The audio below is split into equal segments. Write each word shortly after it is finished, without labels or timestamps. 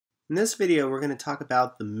In this video, we're going to talk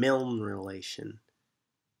about the Milne relation.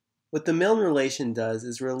 What the Milne relation does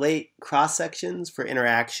is relate cross-sections for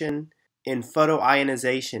interaction in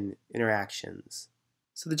photoionization interactions.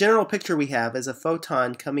 So the general picture we have is a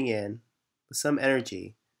photon coming in with some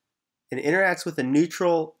energy and interacts with a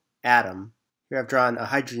neutral atom. Here I've drawn a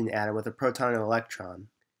hydrogen atom with a proton and an electron.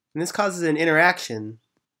 And this causes an interaction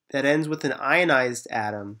that ends with an ionized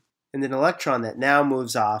atom and an electron that now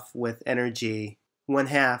moves off with energy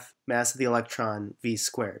 1/2 mass of the electron v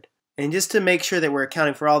squared. And just to make sure that we're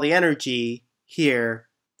accounting for all the energy here,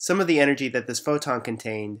 some of the energy that this photon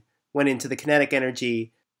contained went into the kinetic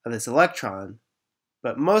energy of this electron,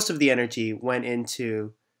 but most of the energy went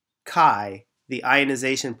into chi, the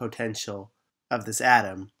ionization potential of this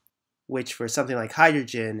atom, which for something like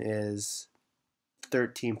hydrogen is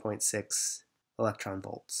 13.6 electron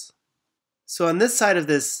volts. So on this side of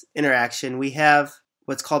this interaction, we have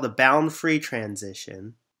what's called a bound-free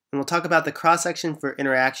transition. And we'll talk about the cross-section for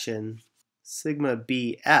interaction, sigma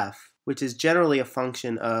BF, which is generally a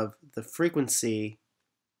function of the frequency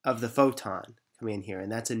of the photon coming in here.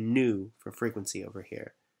 And that's a nu for frequency over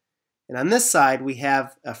here. And on this side, we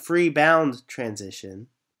have a free bound transition.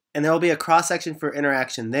 And there will be a cross-section for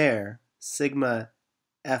interaction there, sigma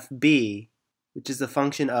FB, which is the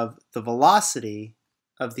function of the velocity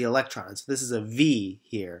of the electron. So this is a v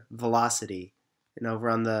here, velocity. And over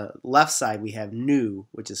on the left side, we have nu,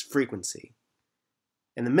 which is frequency.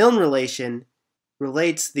 And the Milne relation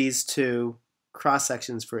relates these two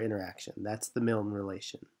cross-sections for interaction. That's the Milne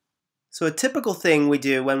relation. So a typical thing we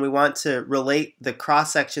do when we want to relate the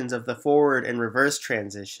cross-sections of the forward and reverse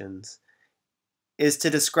transitions is to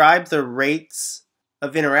describe the rates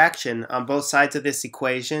of interaction on both sides of this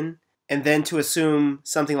equation, and then to assume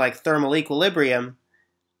something like thermal equilibrium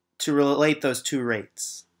to relate those two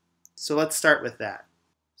rates. So let's start with that.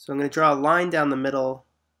 So I'm going to draw a line down the middle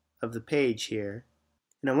of the page here.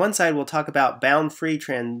 And on one side we'll talk about bound-free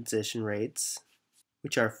transition rates,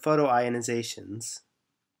 which are photoionizations.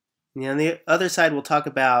 And on the other side we'll talk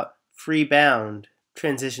about free bound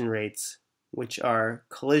transition rates, which are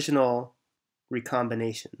collisional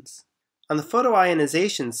recombinations. On the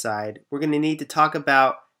photoionization side, we're going to need to talk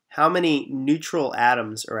about how many neutral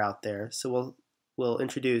atoms are out there. So we'll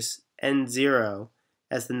introduce N0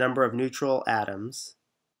 as the number of neutral atoms.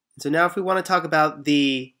 So now if we want to talk about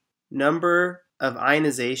the number of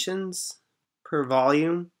ionizations per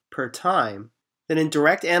volume per time, then in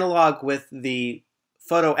direct analog with the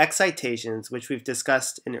photoexcitations, which we've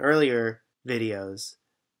discussed in earlier videos,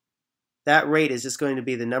 that rate is just going to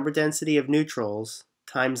be the number density of neutrals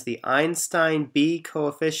times the Einstein B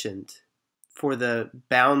coefficient for the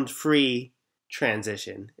bound-free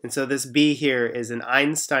transition. And so this B here is an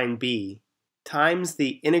Einstein B times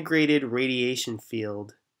the integrated radiation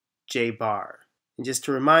field, J bar. And just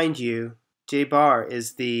to remind you, J bar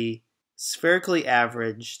is the spherically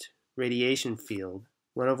averaged radiation field,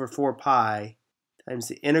 1 over 4 pi, times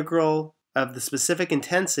the integral of the specific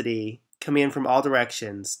intensity coming in from all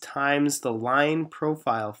directions, times the line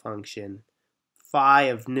profile function, phi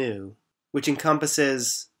of nu, which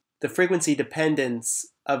encompasses the frequency dependence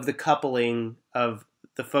of the coupling of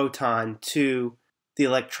the photon to the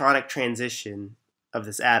electronic transition of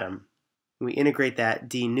this atom. We integrate that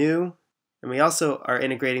d nu, and we also are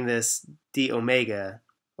integrating this d omega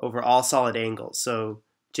over all solid angles. So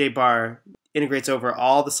J bar integrates over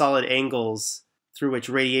all the solid angles through which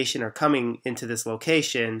radiation are coming into this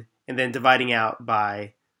location, and then dividing out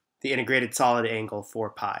by the integrated solid angle 4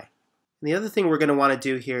 pi. And the other thing we're going to want to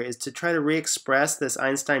do here is to try to re-express this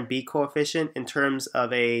Einstein B coefficient in terms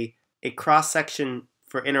of a cross-section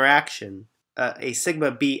for interaction, a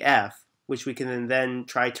sigma BF, which we can then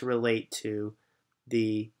try to relate to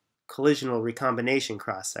the collisional recombination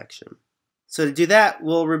cross-section. So to do that,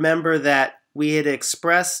 we'll remember that we had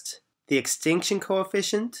expressed the extinction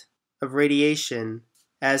coefficient of radiation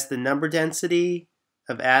as the number density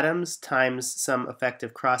of atoms times some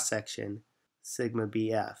effective cross-section, sigma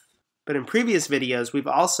BF. But in previous videos, we've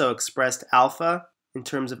also expressed alpha in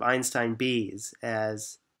terms of Einstein B's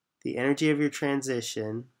as the energy of your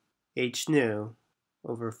transition, h nu,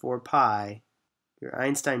 over 4 pi, your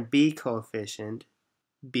Einstein B coefficient,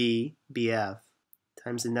 B, BF,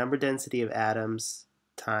 times the number density of atoms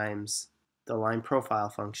times the line profile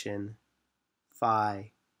function,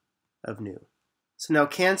 phi of nu. So now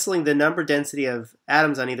canceling the number density of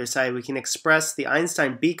atoms on either side, we can express the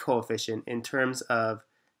Einstein B coefficient in terms of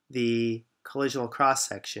the collisional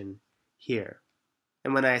cross-section here.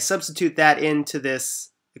 And when I substitute that into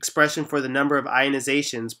this expression for the number of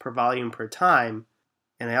ionizations per volume per time,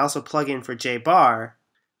 and I also plug in for J bar,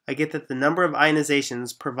 I get that the number of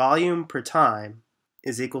ionizations per volume per time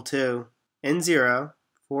is equal to N0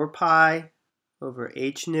 4 pi over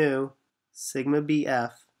h nu sigma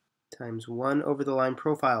bf times 1 over the line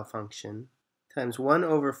profile function times 1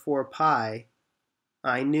 over 4 pi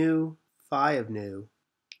I nu phi of nu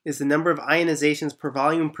is the number of ionizations per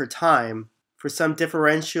volume per time for some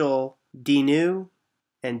differential d nu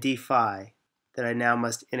and d phi that I now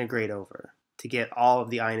must integrate over to get all of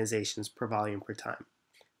the ionizations per volume per time.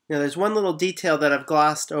 Now there's one little detail that I've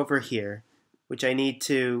glossed over here, which I need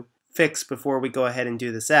to fix before we go ahead and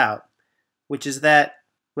do this out, which is that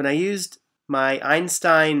when I used my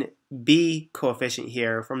Einstein B coefficient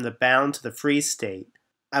here from the bound to the free state,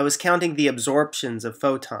 I was counting the absorptions of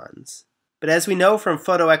photons. But as we know from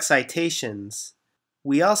photoexcitations,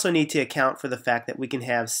 we also need to account for the fact that we can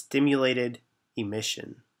have stimulated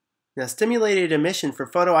emission. Now, stimulated emission for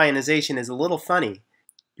photoionization is a little funny.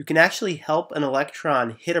 You can actually help an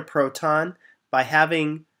electron hit a proton by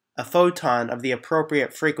having a photon of the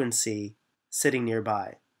appropriate frequency sitting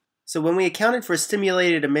nearby. So when we accounted for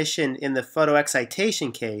stimulated emission in the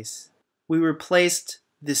photoexcitation case, we replaced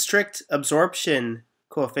the strict absorption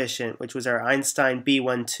coefficient, which was our Einstein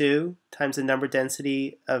B12 times the number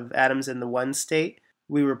density of atoms in the one state.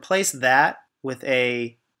 We replaced that with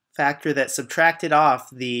a factor that subtracted off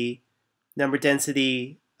the number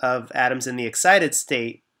density of atoms in the excited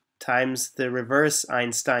state times the reverse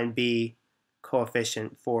Einstein B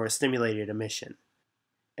coefficient for stimulated emission.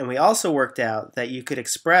 And we also worked out that you could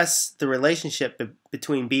express the relationship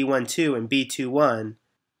between B12 and B21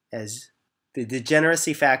 as the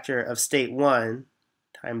degeneracy factor of state 1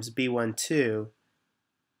 times B12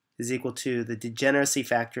 is equal to the degeneracy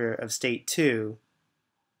factor of state 2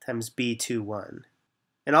 times B21.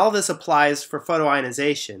 And all this applies for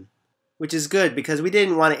photoionization, which is good because we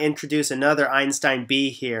didn't want to introduce another Einstein B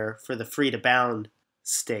here for the free to bound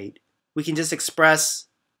state. We can just express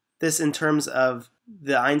this in terms of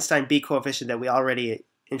the Einstein B coefficient that we already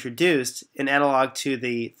introduced in analog to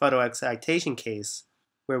the photoexcitation case,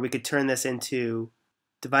 where we could turn this into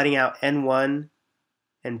dividing out N1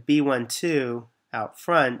 and B12 out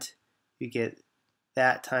front. You get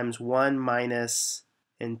that times 1 minus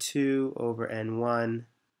N2 over N1,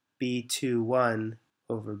 B21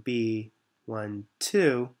 over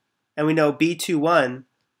B12. And we know B21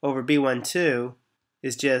 over B12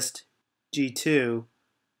 is just G2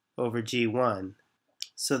 over G1.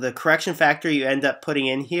 So the correction factor you end up putting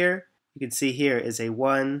in here, you can see here, is a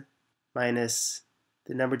 1 minus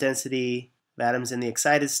the number density of atoms in the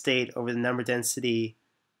excited state over the number density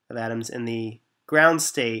of atoms in the ground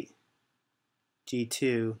state,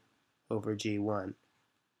 G2 over G1.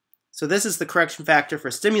 So this is the correction factor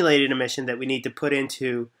for stimulated emission that we need to put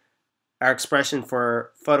into our expression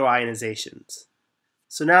for photoionizations.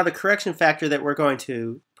 So now the correction factor that we're going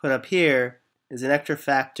to put up here is an extra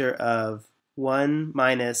factor of 1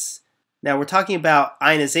 minus, now we're talking about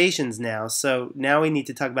ionizations now, so now we need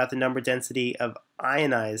to talk about the number density of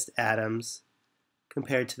ionized atoms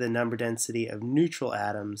compared to the number density of neutral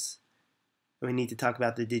atoms. And we need to talk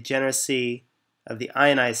about the degeneracy of the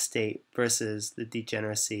ionized state versus the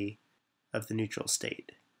degeneracy of the neutral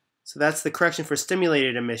state. So that's the correction for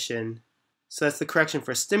stimulated emission. So that's the correction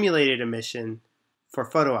for stimulated emission for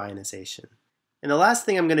photoionization. And the last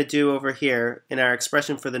thing I'm going to do over here in our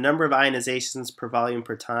expression for the number of ionizations per volume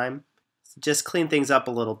per time is to just clean things up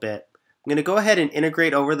a little bit. I'm going to go ahead and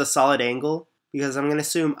integrate over the solid angle because I'm going to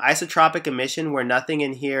assume isotropic emission where nothing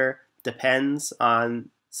in here depends on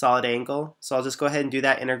solid angle. So I'll just go ahead and do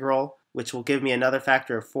that integral, which will give me another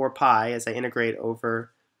factor of 4 pi as I integrate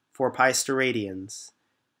over 4 pi steradians.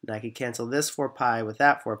 And I could cancel this 4 pi with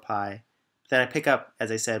that 4 pi. But then I pick up,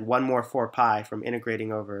 as I said, one more 4 pi from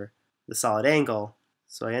integrating over the solid angle.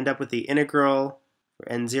 So I end up with the integral for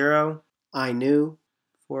N0, I nu,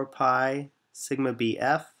 4 pi sigma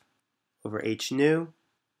bf over h nu,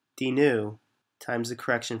 d nu, times the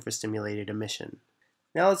correction for stimulated emission.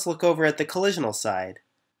 Now let's look over at the collisional side.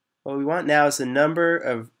 What we want now is the number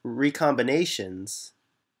of recombinations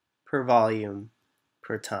per volume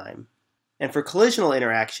per time. And for collisional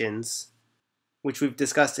interactions, which we've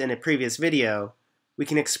discussed in a previous video, we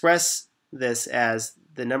can express this as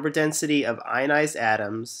the number density of ionized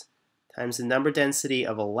atoms times the number density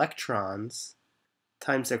of electrons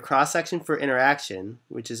times the cross-section for interaction,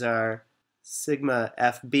 which is our sigma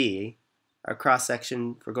FB, our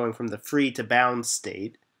cross-section for going from the free to bound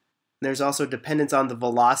state. And there's also dependence on the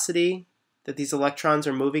velocity that these electrons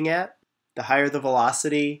are moving at. The higher the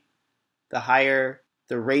velocity, the higher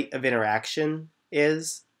the rate of interaction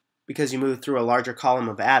is, because you move through a larger column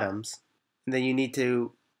of atoms. And then you need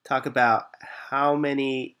to talk about how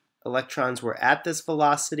many electrons were at this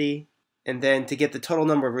velocity And then to get the total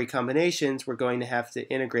number of recombinations, we're going to have to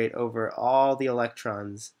integrate over all the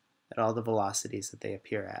electrons at all the velocities that they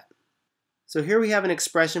appear at. So here we have an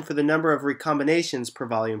expression for the number of recombinations per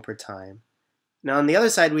volume per time. Now on the other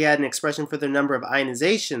side, we had an expression for the number of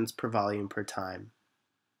ionizations per volume per time.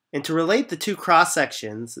 And to relate the two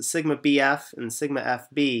cross-sections, the sigma BF and sigma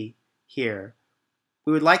FB here,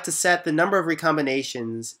 we would like to set the number of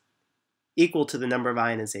recombinations equal to the number of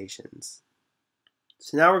ionizations.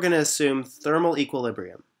 So now we're going to assume thermal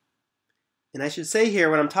equilibrium. And I should say here,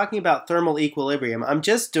 when I'm talking about thermal equilibrium, I'm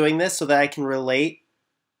just doing this so that I can relate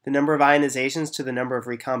the number of ionizations to the number of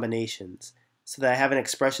recombinations, so that I have an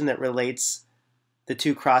expression that relates the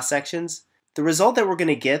two cross-sections. The result that we're going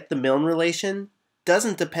to get, the Milne relation,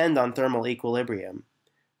 doesn't depend on thermal equilibrium.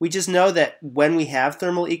 We just know that when we have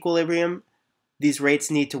thermal equilibrium, these rates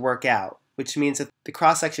need to work out, which means that the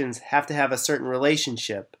cross-sections have to have a certain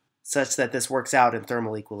relationship such that this works out in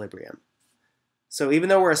thermal equilibrium. So even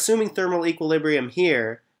though we're assuming thermal equilibrium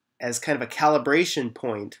here as kind of a calibration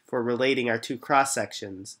point for relating our two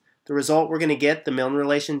cross-sections, the result we're going to get, the Milne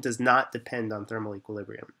relation, does not depend on thermal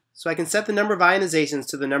equilibrium. So I can set the number of ionizations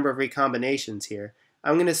to the number of recombinations here.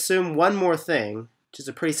 I'm going to assume one more thing, which is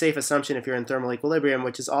a pretty safe assumption if you're in thermal equilibrium,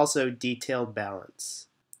 which is also detailed balance.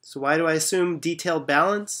 So why do I assume detailed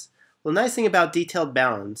balance? Well, the nice thing about detailed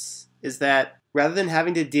balance is that rather than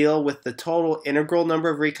having to deal with the total integral number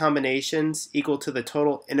of recombinations equal to the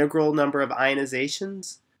total integral number of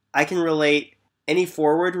ionizations, I can relate any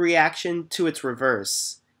forward reaction to its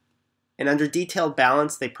reverse. And under detailed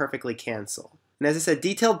balance, they perfectly cancel. And as I said,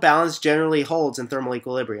 detailed balance generally holds in thermal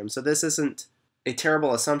equilibrium, so this isn't a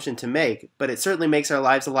terrible assumption to make, but it certainly makes our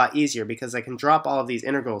lives a lot easier because I can drop all of these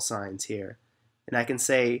integral signs here. And I can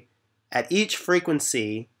say, at each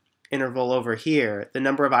frequency interval over here, the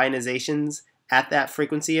number of ionizations at that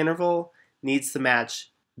frequency interval needs to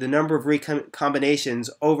match the number of recombinations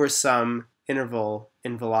over some interval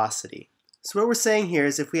in velocity. So what we're saying here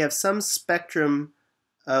is if we have some spectrum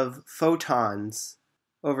of photons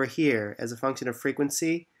over here as a function of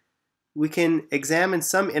frequency, we can examine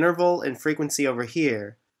some interval in frequency over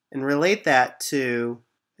here and relate that to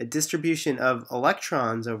a distribution of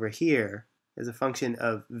electrons over here as a function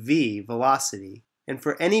of v, velocity. And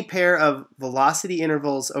for any pair of velocity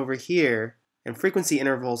intervals over here and frequency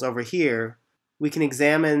intervals over here, we can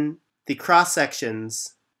examine the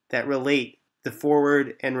cross-sections that relate the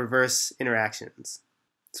forward and reverse interactions.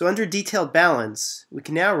 So under detailed balance, we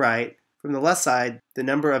can now write, from the left side, the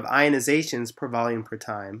number of ionizations per volume per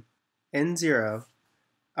time, N0.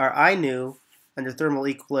 Our I nu under thermal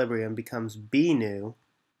equilibrium becomes B nu.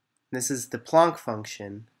 This is the Planck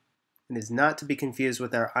function, and is not to be confused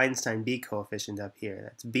with our Einstein B coefficient up here.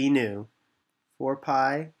 That's B nu, 4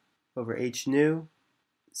 pi over h nu,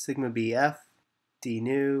 sigma Bf, d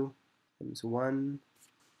nu times 1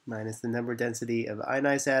 minus the number density of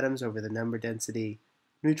ionized atoms over the number density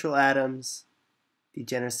neutral atoms,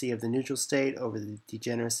 degeneracy of the neutral state over the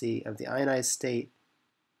degeneracy of the ionized state,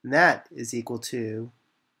 and that is equal to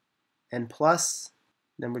n plus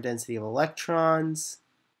number density of electrons,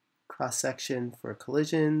 cross-section for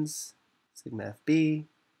collisions, sigma Fb,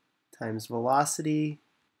 times velocity,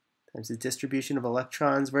 times the distribution of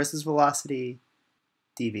electrons versus velocity,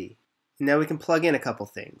 dV. And now we can plug in a couple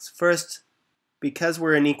things. First, because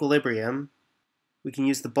we're in equilibrium, we can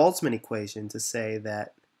use the Boltzmann equation to say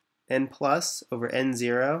that n plus over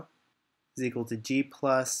n0 is equal to g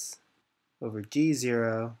plus over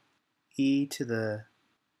g0 e to the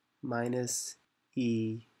minus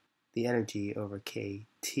e, the energy, over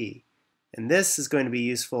kT. And this is going to be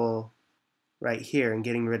useful right here in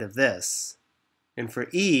getting rid of this. And for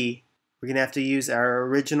E, we're going to have to use our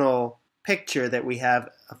original picture that we have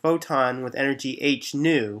a photon with energy h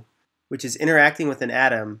nu, which is interacting with an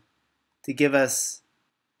atom, to give us,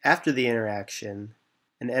 after the interaction,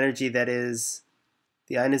 an energy that is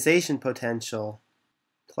the ionization potential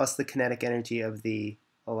plus the kinetic energy of the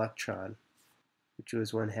electron, which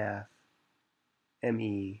was 1/2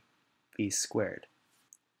 MeV squared.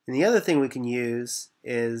 And the other thing we can use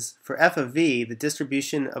is, for f of v, the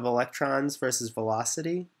distribution of electrons versus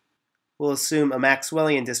velocity, we'll assume a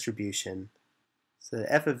Maxwellian distribution. So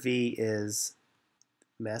the f of v is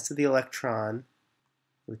mass of the electron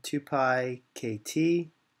with 2 pi kT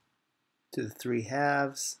to the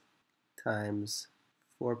 3/2 times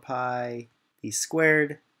 4 pi v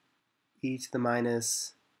squared e to the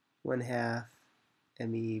minus 1/2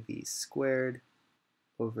 MeV squared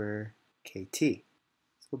over kT.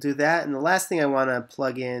 So we'll do that, and the last thing I want to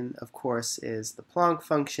plug in, of course, is the Planck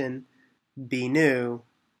function, B nu,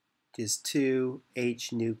 which is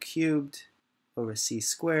 2h nu cubed over c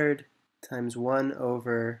squared times 1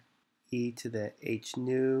 over e to the h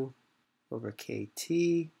nu over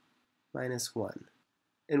kt minus 1.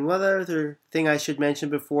 And one other thing I should mention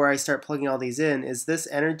before I start plugging all these in is this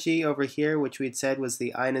energy over here, which we had said was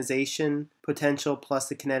the ionization potential plus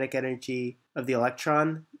the kinetic energy of the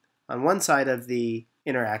electron on one side of the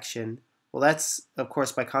interaction. Well, that's, of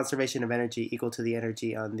course, by conservation of energy equal to the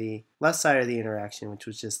energy on the left side of the interaction, which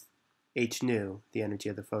was just h nu, the energy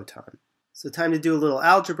of the photon. So time to do a little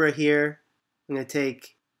algebra here. I'm going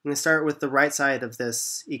to start with the right side of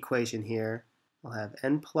this equation here. I'll have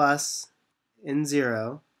n plus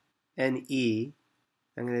n0, ne.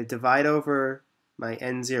 I'm going to divide over my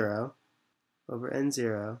n0 over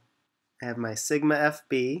n0. I have my sigma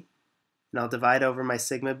fb, and I'll divide over my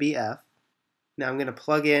sigma bf. Now I'm going to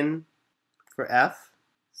plug in for f.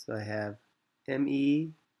 So I have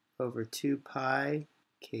me over 2 pi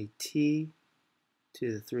kt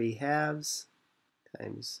to the 3 halves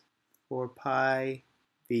times 4 pi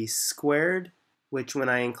v squared, which when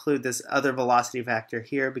I include this other velocity factor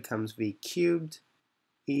here becomes v cubed,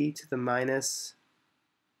 e to the minus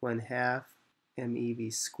 1/2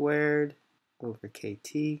 mev squared over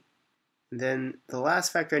kt. And then the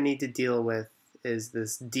last factor I need to deal with is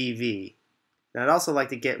this dv. And I'd also like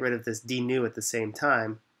to get rid of this d nu at the same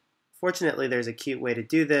time. Fortunately, there's a cute way to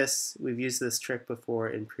do this. We've used this trick before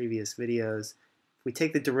in previous videos. If we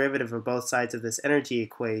take the derivative of both sides of this energy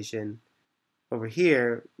equation, over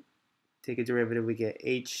here, take a derivative, we get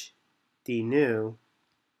h d nu.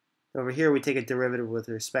 Over here, we take a derivative with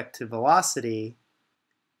respect to velocity,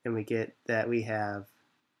 and we get that we have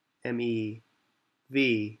mev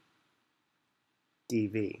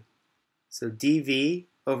dv. So dv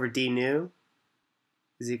over d nu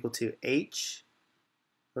is equal to h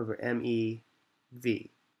over mev.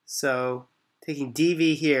 So taking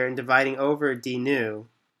dv here and dividing over d nu,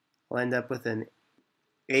 we'll end up with an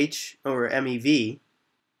h over mev.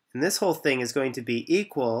 And this whole thing is going to be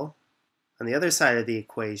equal, on the other side of the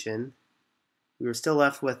equation, we were still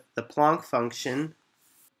left with the Planck function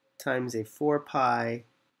times a 4 pi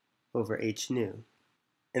over h nu.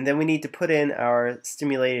 And then we need to put in our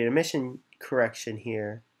stimulated emission correction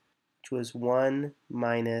here, which was 1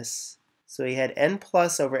 minus, so we had n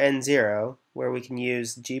plus over n0, where we can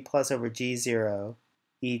use g plus over g0,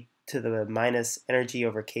 e to the minus energy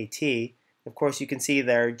over kt. Of course, you can see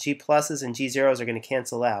there g pluses and g zeros are going to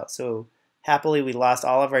cancel out. So happily, we lost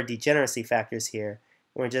all of our degeneracy factors here,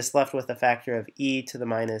 and we're just left with a factor of e to the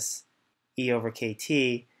minus e over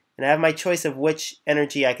kt. And I have my choice of which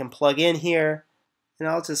energy I can plug in here, and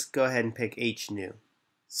I'll just go ahead and pick h nu.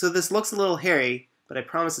 So this looks a little hairy, but I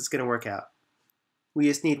promise it's going to work out. We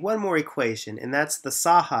just need one more equation, and that's the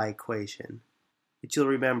Saha equation, which you'll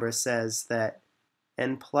remember says that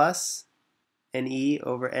n plus ne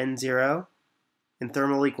over n0 in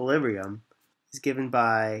thermal equilibrium is given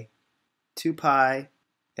by 2 pi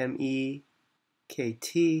me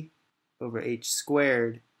kt over h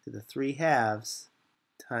squared to the 3 halves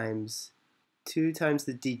times 2 times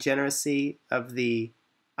the degeneracy of the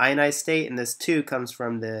ionized state, and this 2 comes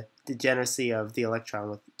from the degeneracy of the electron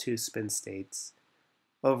with 2 spin states,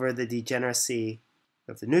 over the degeneracy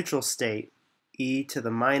of the neutral state, e to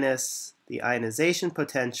the minus the ionization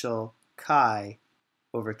potential chi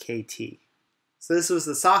over kt. So this was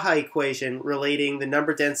the Saha equation relating the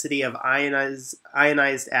number density of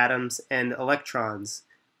ionized atoms and electrons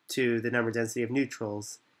to the number density of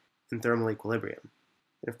neutrals in thermal equilibrium.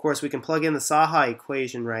 And of course, we can plug in the Saha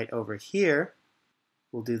equation right over here.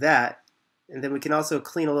 We'll do that. And then we can also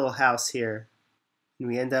clean a little house here. And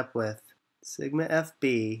we end up with sigma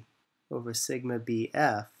fb over sigma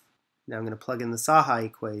bf. Now I'm going to plug in the Saha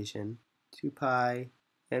equation. 2 pi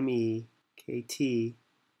me kt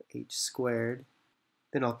h squared.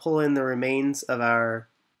 Then I'll pull in the remains of our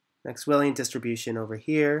Maxwellian distribution over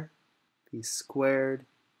here, b squared.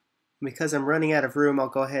 And because I'm running out of room, I'll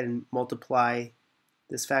go ahead and multiply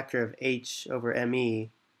this factor of h over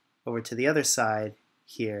me over to the other side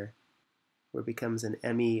here, where it becomes an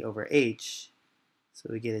me over h. So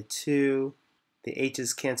we get a 2. The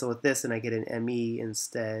h's cancel with this, and I get an me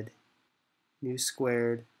instead. Nu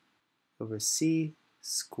squared over c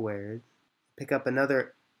squared. Pick up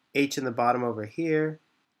another h in the bottom over here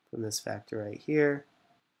from this factor right here.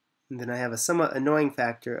 And then I have a somewhat annoying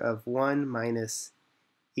factor of 1 minus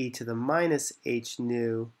e to the minus h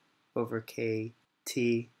nu over kt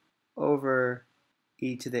over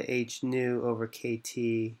e to the h nu over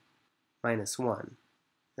kt minus 1.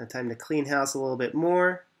 Now time to clean house a little bit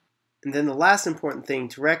more. And then the last important thing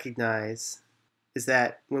to recognize is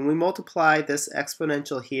that when we multiply this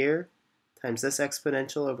exponential here times this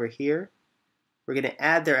exponential over here, we're going to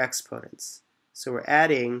add their exponents. So we're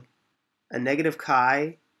adding a negative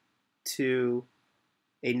chi to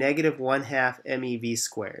a negative 1/2 MeV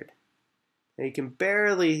squared. And you can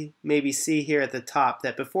barely maybe see here at the top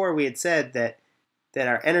that before we had said that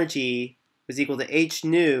our energy was equal to h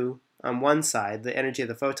nu on one side, the energy of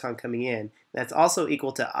the photon coming in. That's also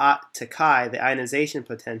equal to chi, the ionization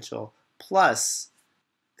potential, plus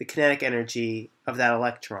the kinetic energy of that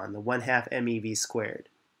electron, the 1/2 MeV squared.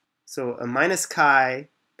 So a minus chi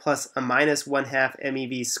plus a minus 1/2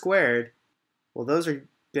 MeV squared, well, those are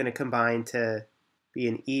going to combine to be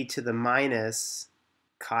an e to the minus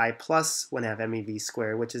chi plus 1/2 MeV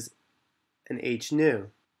squared, which is an h nu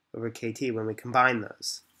over kT when we combine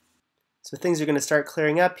those. So things are going to start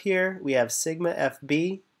clearing up here. We have sigma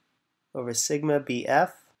FB over sigma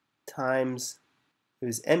BF times, it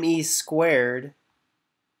was ME squared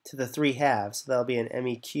to the 3/2, so that'll be an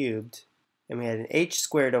ME cubed. And we had an H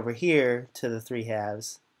squared over here to the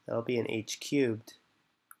 3/2, that'll be an H cubed,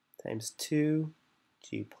 times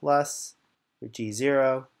 2G plus, or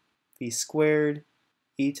G0, V squared,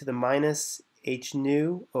 e to the minus H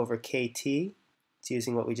nu over KT. It's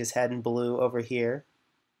using what we just had in blue over here.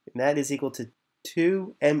 And that is equal to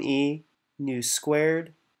 2me nu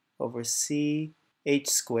squared over c h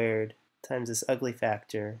squared times this ugly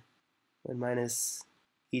factor, 1 minus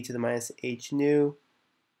e to the minus h nu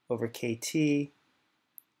over kt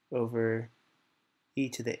over e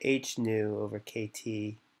to the h nu over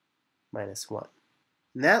kt minus 1.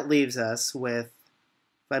 And that leaves us with,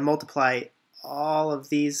 if I multiply all of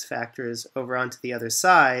these factors over onto the other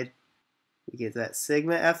side, we get that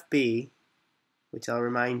sigma FB, which I'll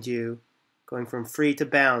remind you, going from free to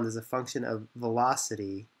bound is a function of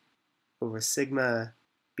velocity, over sigma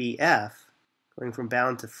BF, going from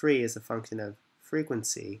bound to free is a function of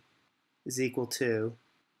frequency, is equal to,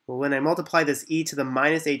 well, when I multiply this e to the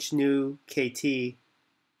minus h nu kt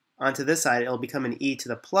onto this side, it'll become an e to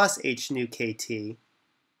the plus h nu kt,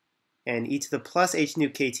 and e to the plus h nu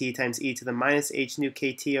kt times e to the minus h nu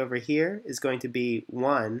kt over here is going to be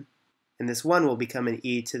 1, and this 1 will become an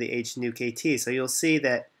e to the h nu kt. So you'll see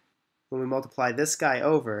that when we multiply this guy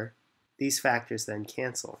over, these factors then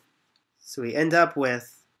cancel. So we end up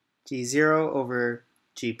with g0 over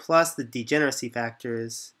g plus, the degeneracy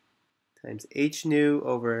factors, times h nu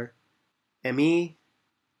over me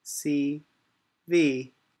c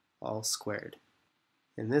v all squared.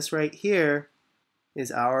 And this right here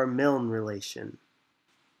is our Milne relation,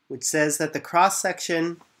 which says that the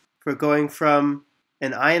cross-section for going from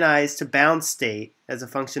an ionized to bound state as a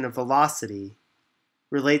function of velocity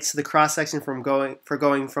relates to the cross-section for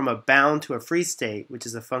going from a bound to a free state, which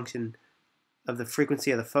is a function of the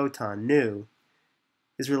frequency of the photon, nu,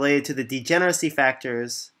 is related to the degeneracy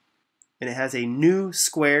factors, and it has a nu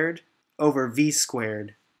squared over v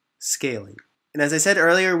squared scaling. And as I said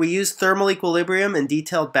earlier, we use thermal equilibrium and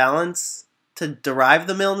detailed balance to derive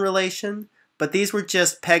the Milne relation, but these were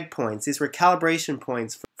just peg points. These were calibration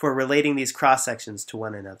points for relating these cross-sections to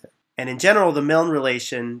one another. And in general, the Milne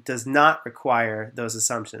relation does not require those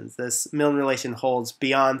assumptions. This Milne relation holds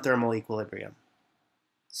beyond thermal equilibrium.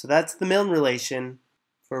 So that's the Milne relation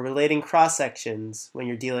for relating cross-sections when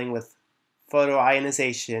you're dealing with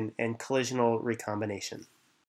photoionization and collisional recombination.